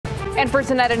And for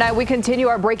tonight, we continue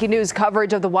our breaking news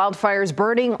coverage of the wildfires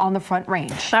burning on the Front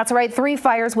Range. That's right. 3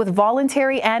 fires with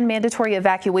voluntary and mandatory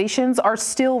evacuations are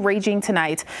still raging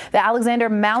tonight. The Alexander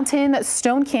Mountain,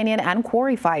 Stone Canyon, and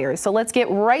Quarry fires. So let's get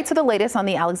right to the latest on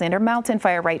the Alexander Mountain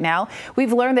fire right now.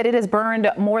 We've learned that it has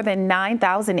burned more than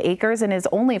 9,000 acres and is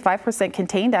only 5%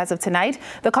 contained as of tonight.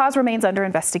 The cause remains under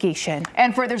investigation.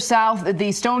 And further south,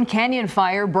 the Stone Canyon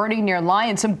fire burning near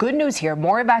Lyon. Some good news here.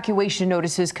 More evacuation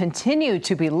notices continue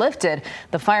to be lifted.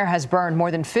 The fire has burned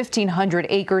more than 1,500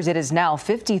 acres. It is now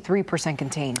 53%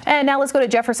 contained. And now let's go to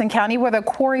Jefferson County, where the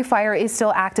Quarry fire is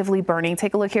still actively burning.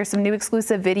 Take a look here. Some new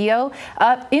exclusive video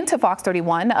into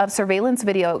FOX31 of surveillance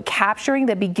video capturing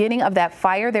the beginning of that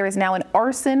fire. There is now an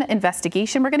arson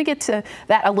investigation. We're going to get to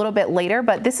that a little bit later,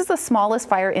 but this is the smallest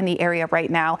fire in the area right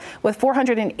now, with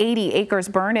 480 acres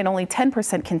burned and only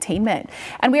 10% containment.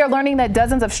 And we are learning that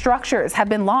dozens of structures have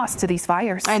been lost to these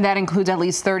fires. And that includes at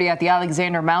least 30 at the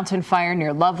Alexander Mountain fire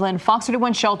near Loveland.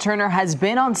 FOX31 Shaul Turner has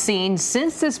been on scene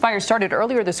since this fire started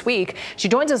earlier this week. She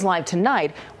joins us live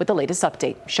tonight with the latest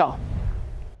update. Shaul.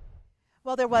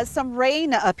 Well, there was some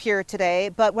rain up here today,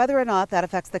 but whether or not that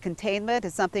affects the containment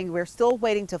is something we're still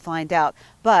waiting to find out.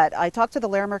 But I talked to the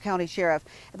Larimer County Sheriff.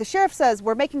 The sheriff says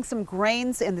we're making some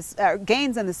gains in this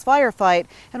firefight,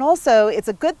 and also it's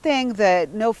a good thing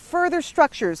that no further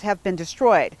structures have been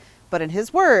destroyed. But in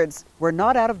his words, we're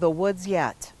not out of the woods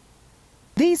yet.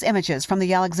 These images from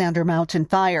the Alexander Mountain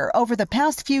fire over the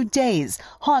past few days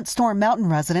haunt Storm Mountain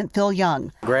resident Phil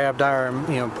Young. Grabbed our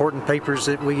important papers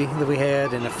that we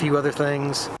had and a few other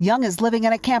things. Young is living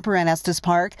in a camper in Estes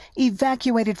Park,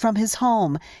 evacuated from his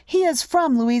home. He is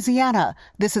from Louisiana.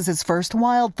 This is his first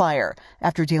wildfire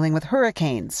after dealing with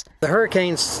hurricanes. The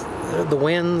hurricanes, the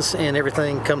winds and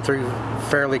everything come through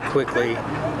fairly quickly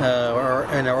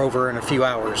and are over in a few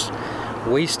hours.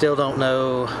 We still don't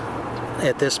know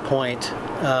at this point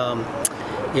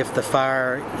if the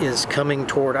fire is coming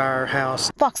toward our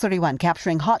house. FOX31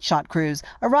 capturing hotshot crews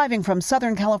arriving from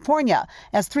Southern California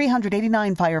as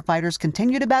 389 firefighters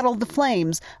continue to battle the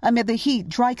flames amid the heat,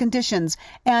 dry conditions,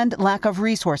 and lack of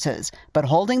resources, but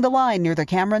holding the line near the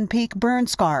Cameron Peak burn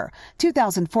scar.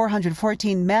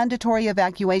 2,414 mandatory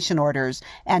evacuation orders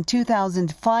and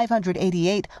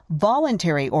 2,588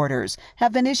 voluntary orders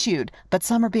have been issued, but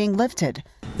some are being lifted.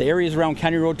 The areas around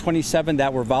County Road 27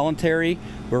 that were voluntary,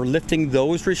 we're lifting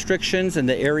those restrictions, and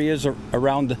the areas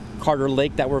around Carter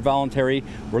Lake that were voluntary,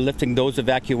 we're lifting those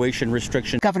evacuation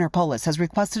restrictions. Governor Polis has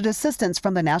requested assistance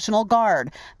from the National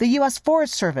Guard. The U.S.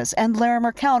 Forest Service and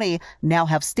Larimer County now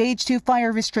have Stage 2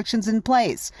 fire restrictions in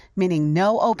place, meaning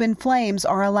no open flames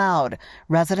are allowed.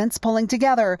 Residents pulling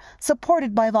together,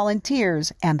 supported by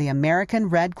volunteers and the American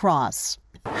Red Cross.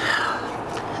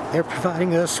 They're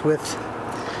providing us with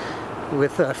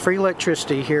free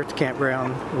electricity here at the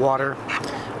campground, water.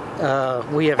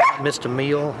 We have not missed a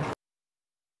meal.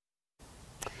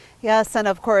 Yes, and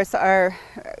of course our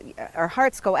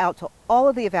hearts go out to all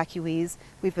of the evacuees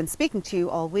we've been speaking to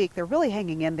all week. They're really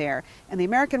hanging in there, and the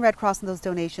American Red Cross and those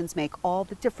donations make all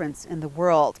the difference in the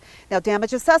world. Now,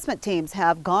 damage assessment teams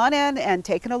have gone in and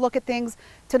taken a look at things.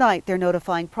 Tonight, they're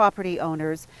notifying property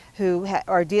owners who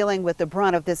are dealing with the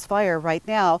brunt of this fire right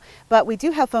now. But we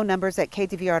do have phone numbers at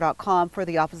kdvr.com for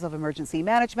the Office of Emergency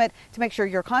Management to make sure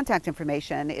your contact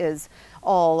information is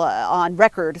all on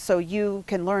record so you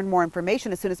can learn more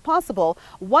information as soon as possible.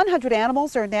 100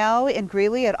 animals are now in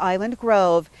Greeley at Island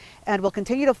Grove, and we'll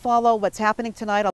continue to follow what's happening tonight.